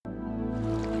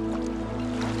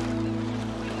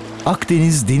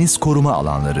Akdeniz Deniz Koruma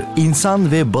Alanları,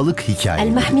 insan ve balık hikayeleri.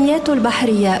 المحميات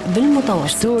البحرية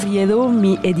بالمتوسط. Storie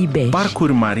d'uomini e di pesci.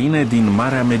 Parcuri marine din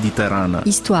Marea Mediterană.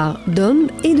 Histoire d'hommes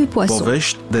et de poissons.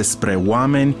 Povești despre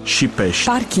oameni și pești.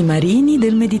 Parchi marini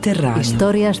del Mediterraneo.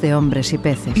 Historias de hombres y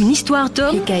peces. Une histoire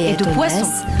d'hommes et de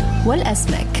poissons.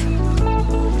 والأسماك.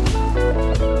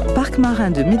 Parc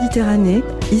marin de Méditerranée,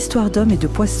 histoire d'hommes et de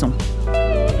poissons.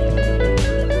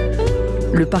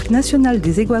 Le parc national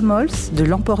des Auguamolls de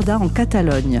l'Empordà en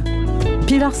Catalogne.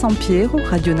 Pilar Sampiero,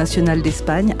 Radio nationale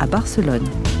d'Espagne à Barcelone.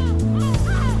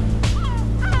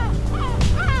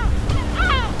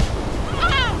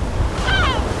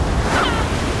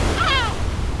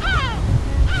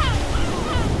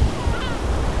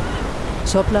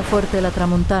 Sopla fuerte la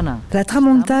tramontana. La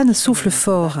tramontane souffle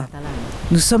fort.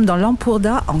 Nous sommes dans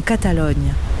l'Empordà en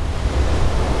Catalogne.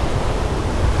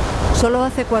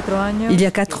 Il y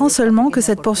a 4 ans seulement que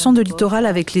cette portion de littoral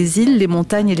avec les îles, les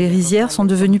montagnes et les rizières sont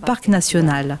devenues parc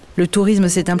national. Le tourisme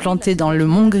s'est implanté dans le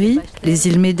Mont-Gris, les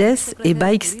îles Médès et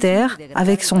Baïkster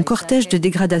avec son cortège de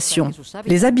dégradation.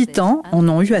 Les habitants en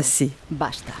ont eu assez.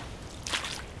 Basta.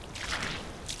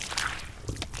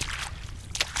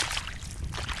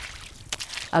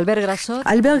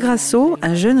 Albert Grasso,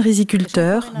 un jeune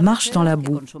riziculteur, marche dans la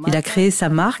boue. Il a créé sa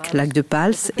marque, Lac de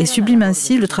Pals, et sublime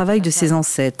ainsi le travail de ses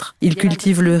ancêtres. Il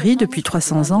cultive le riz depuis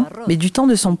 300 ans, mais du temps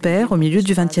de son père, au milieu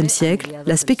du XXe siècle,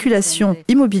 la spéculation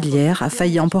immobilière a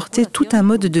failli emporter tout un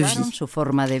mode de vie.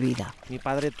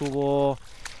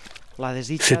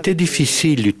 C'était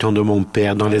difficile du temps de mon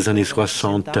père dans les années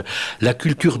 60. La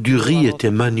culture du riz était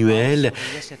manuelle,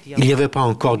 il n'y avait pas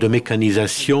encore de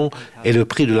mécanisation et le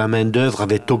prix de la main-d'œuvre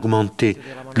avait augmenté.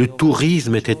 Le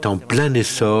tourisme était en plein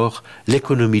essor,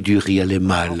 l'économie du riz allait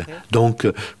mal. Donc,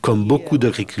 comme beaucoup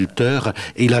d'agriculteurs,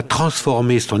 il a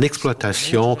transformé son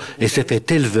exploitation et s'est fait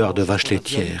éleveur de vaches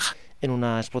laitières.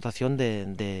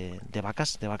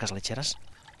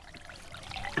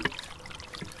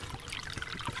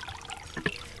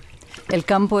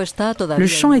 Le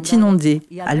champ est inondé.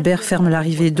 Albert ferme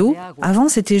l'arrivée d'eau. Avant,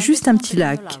 c'était juste un petit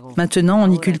lac. Maintenant, on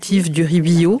y cultive du riz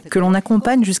bio que l'on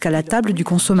accompagne jusqu'à la table du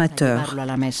consommateur.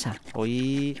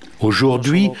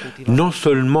 Aujourd'hui, non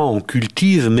seulement on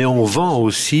cultive, mais on vend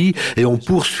aussi et on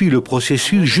poursuit le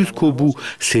processus jusqu'au bout.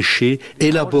 Sécher,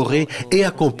 élaborer et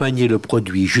accompagner le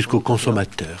produit jusqu'au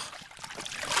consommateur.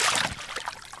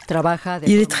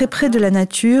 Il est très près de la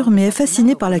nature, mais est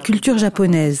fasciné par la culture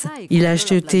japonaise. Il a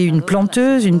acheté une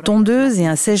planteuse, une tondeuse et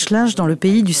un sèche-linge dans le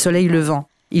pays du soleil levant.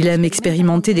 Il aime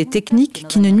expérimenter des techniques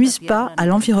qui ne nuisent pas à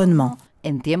l'environnement.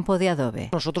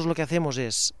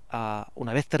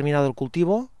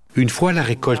 Une fois la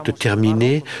récolte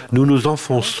terminée, nous nous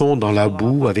enfonçons dans la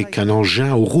boue avec un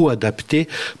engin aux roues adaptées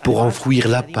pour enfouir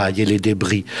la paille et les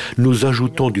débris. Nous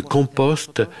ajoutons du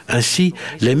compost, ainsi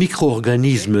les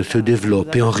micro-organismes se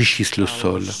développent et enrichissent le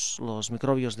sol.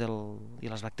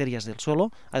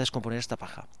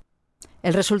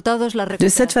 De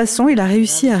cette façon, il a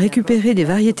réussi à récupérer des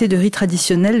variétés de riz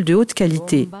traditionnelles de haute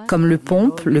qualité, comme le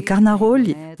pompe, le carnarol,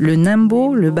 le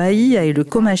nimbo, le bahia et le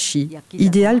komachi,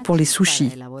 idéal pour les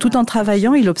sushis. Tout en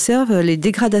travaillant, il observe les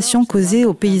dégradations causées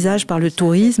au paysage par le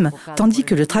tourisme, tandis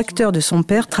que le tracteur de son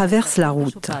père traverse la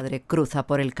route.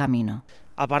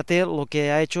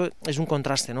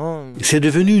 C'est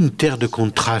devenu une terre de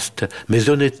contraste, mais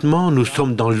honnêtement, nous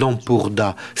sommes dans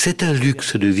l'Empordà. C'est un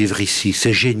luxe de vivre ici,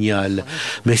 c'est génial.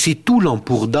 Mais si tout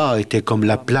l'Empordà était comme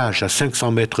la plage à 500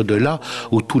 mètres de là,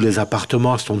 où tous les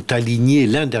appartements sont alignés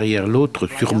l'un derrière l'autre,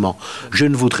 sûrement, je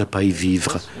ne voudrais pas y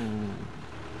vivre.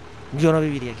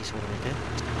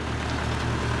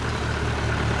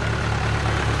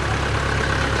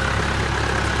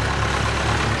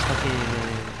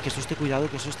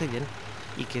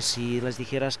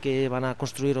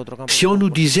 Si on nous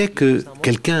disait que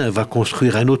quelqu'un va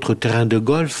construire un autre terrain de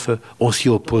golf, on s'y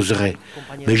opposerait.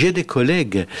 Mais j'ai des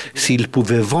collègues, s'ils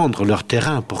pouvaient vendre leur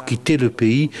terrain pour quitter le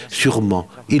pays, sûrement,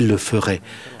 ils le feraient.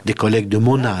 Des collègues de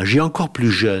mon âge et encore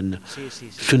plus jeunes.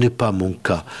 Ce n'est pas mon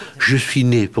cas. Je suis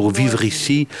né pour vivre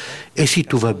ici et si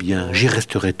tout va bien, j'y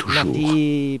resterai toujours.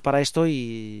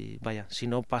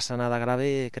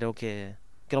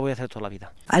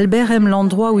 Albert aime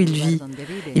l'endroit où il vit.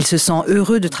 Il se sent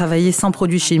heureux de travailler sans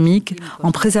produits chimiques,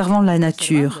 en préservant la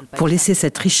nature, pour laisser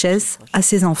cette richesse à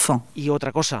ses enfants.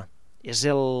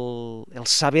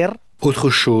 Autre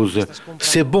chose,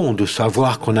 c'est bon de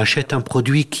savoir qu'on achète un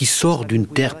produit qui sort d'une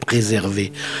terre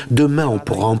préservée. Demain, on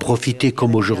pourra en profiter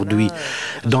comme aujourd'hui.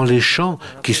 Dans les champs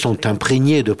qui sont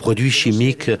imprégnés de produits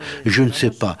chimiques, je ne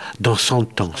sais pas, dans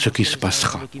 100 ans, ce qui se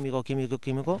passera.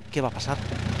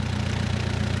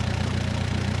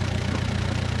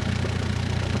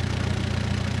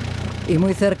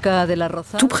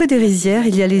 Tout près des rizières,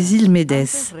 il y a les îles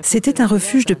Médès. C'était un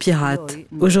refuge de pirates.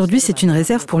 Aujourd'hui, c'est une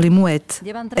réserve pour les mouettes.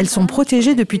 Elles sont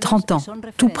protégées depuis 30 ans.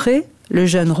 Tout près, le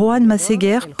jeune Rohan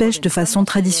Masséguer pêche de façon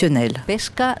traditionnelle.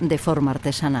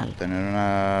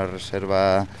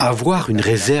 Avoir une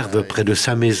réserve près de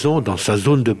sa maison, dans sa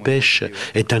zone de pêche,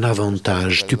 est un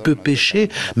avantage. Tu peux pêcher,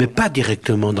 mais pas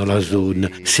directement dans la zone.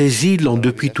 Ces îles ont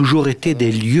depuis toujours été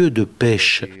des lieux de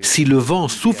pêche. Si le vent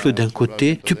souffle d'un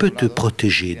côté, tu peux te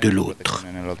protéger de l'autre.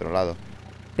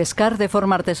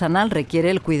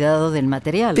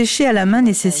 Pêcher à la main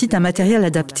nécessite un matériel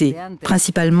adapté,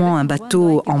 principalement un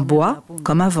bateau en bois,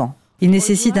 comme avant. Il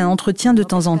nécessite un entretien de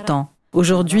temps en temps.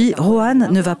 Aujourd'hui, Rohan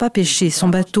ne va pas pêcher. Son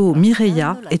bateau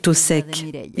Mireia est au sec.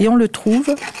 Et on le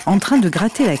trouve en train de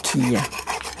gratter la quille.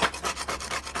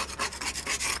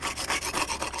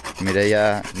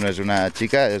 Mireia no es una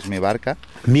chica, es mi barca.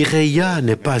 Mireia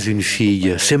n'est pas une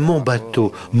fille, c'est mon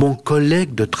bateau, mon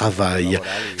collègue de travail.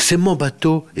 C'est mon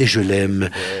bateau et je l'aime.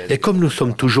 Et comme nous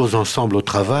sommes toujours ensemble au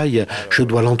travail, je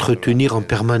dois l'entretenir en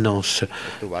permanence.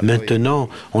 Maintenant,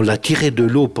 on l'a tiré de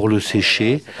l'eau pour le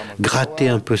sécher, gratter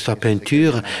un peu sa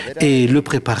peinture et le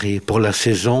préparer pour la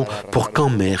saison, pour qu'en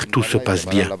mer tout se passe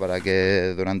bien.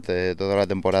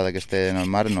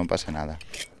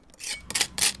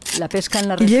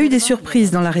 Il y a eu des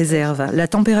surprises dans la réserve. La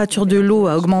température de l'eau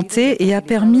a augmenté et a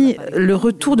permis le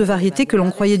retour de variétés que l'on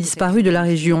croyait disparues de la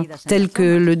région, telles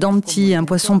que le damti, un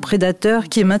poisson prédateur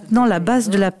qui est maintenant la base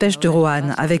de la pêche de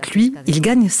Rohan. Avec lui, il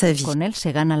gagne sa vie.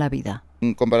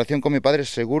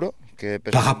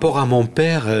 Par rapport à mon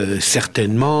père,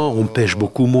 certainement, on pêche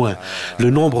beaucoup moins.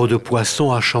 Le nombre de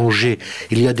poissons a changé.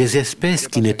 Il y a des espèces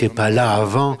qui n'étaient pas là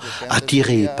avant,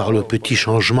 attirées par le petit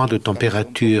changement de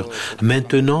température.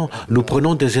 Maintenant, nous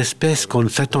prenons des espèces qu'on ne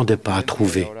s'attendait pas à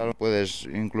trouver.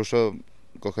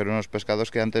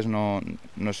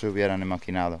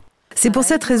 C'est pour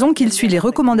cette raison qu'il suit les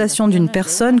recommandations d'une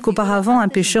personne qu'auparavant un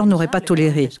pêcheur n'aurait pas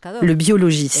tolérée, le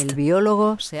biologiste.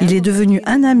 Il est devenu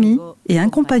un ami et un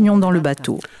compagnon dans le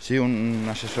bateau.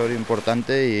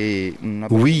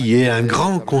 Oui, et un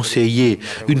grand conseiller,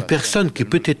 une personne qui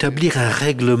peut établir un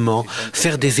règlement,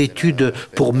 faire des études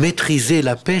pour maîtriser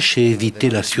la pêche et éviter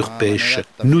la surpêche.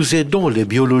 Nous aidons les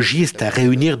biologistes à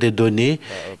réunir des données.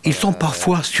 Ils sont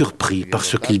parfois surpris par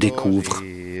ce qu'ils découvrent.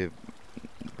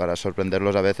 Para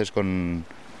sorprenderlos a veces con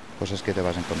cosas que te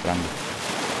vas encontrando.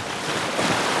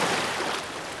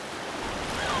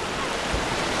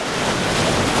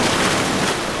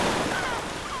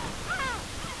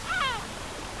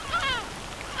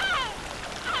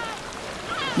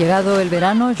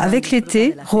 Avec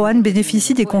l'été, Rohan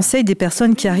bénéficie des conseils des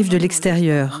personnes qui arrivent de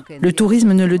l'extérieur. Le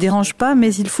tourisme ne le dérange pas,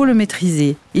 mais il faut le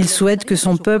maîtriser. Il souhaite que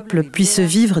son peuple puisse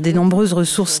vivre des nombreuses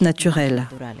ressources naturelles.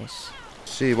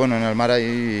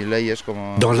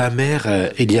 Dans la mer,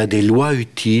 il y a des lois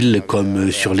utiles, comme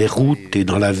sur les routes et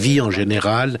dans la vie en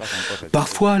général.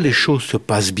 Parfois, les choses se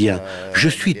passent bien. Je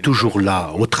suis toujours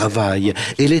là, au travail,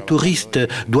 et les touristes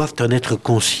doivent en être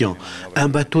conscients. Un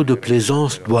bateau de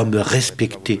plaisance doit me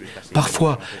respecter.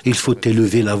 Parfois, il faut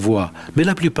élever la voix, mais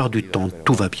la plupart du temps,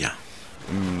 tout va bien.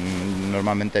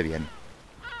 Normalmente bien.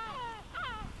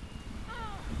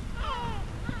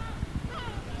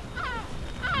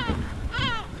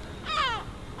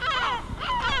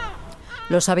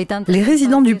 Les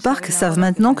résidents du parc savent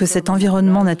maintenant que cet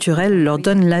environnement naturel leur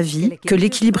donne la vie, que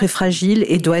l'équilibre est fragile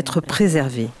et doit être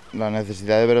préservé.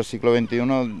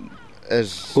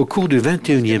 Au cours du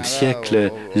XXIe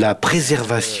siècle, la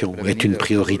préservation est une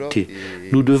priorité.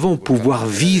 Nous devons pouvoir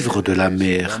vivre de la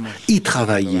mer, y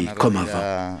travailler comme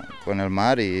avant.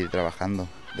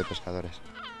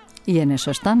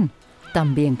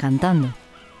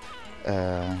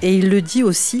 Et il le dit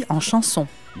aussi en chanson.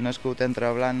 Nascut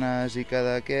entre blanes i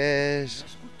cadaqués,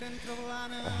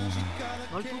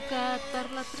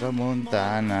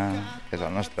 tramuntana, que és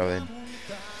el nostre vent.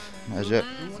 Això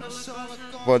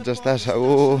pots estar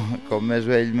segur, com més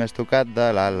vell més tocat de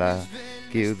l'ala,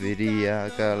 qui ho diria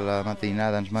que la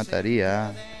matinada ens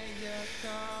mataria.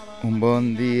 Un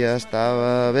bon dia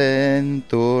estava ben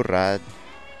torrat,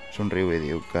 somriu i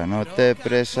diu que no té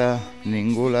pressa,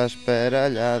 ningú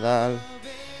l'espera allà dalt.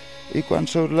 I quan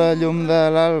surt la llum de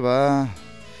l'alba,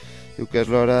 diu que és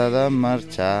l'hora de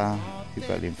marxar, i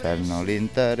que l'infern no li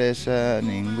interessa,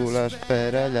 ningú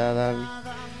l'espera allà dalt.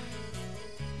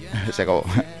 S'acabó.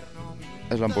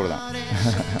 És l'Empordà.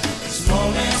 És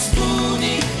molt més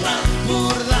bonic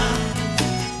l'Empordà,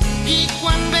 i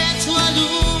quan veig la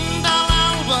llum de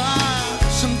l'alba,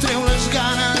 se'm treu les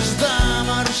ganes de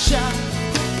marxar.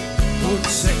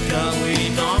 Potser que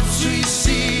avui no em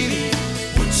suïcidi,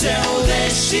 potser ho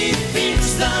deixi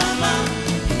fins demà,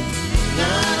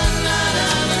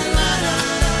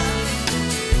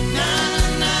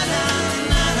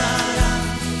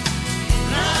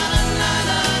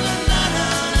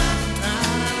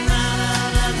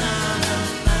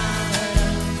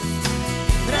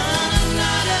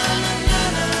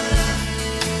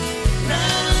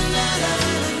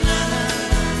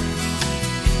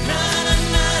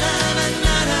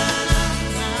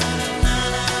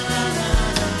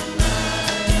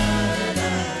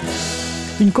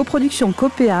 Une coproduction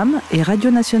COPEAM et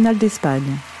Radio Nationale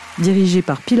d'Espagne. Dirigée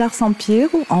par Pilar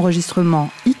Sampiero,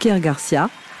 enregistrement Iker Garcia,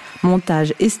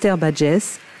 montage Esther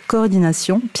Badges,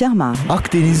 koordinasyon Pierre Mari.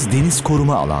 Akdeniz Deniz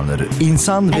Koruma Alanları,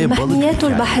 insan ve balık المحميات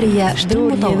البحرية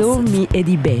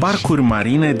بالمتوسط. Parcuri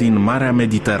marine din Marea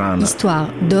Mediterană. Histoire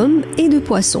d'hommes et de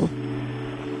poissons.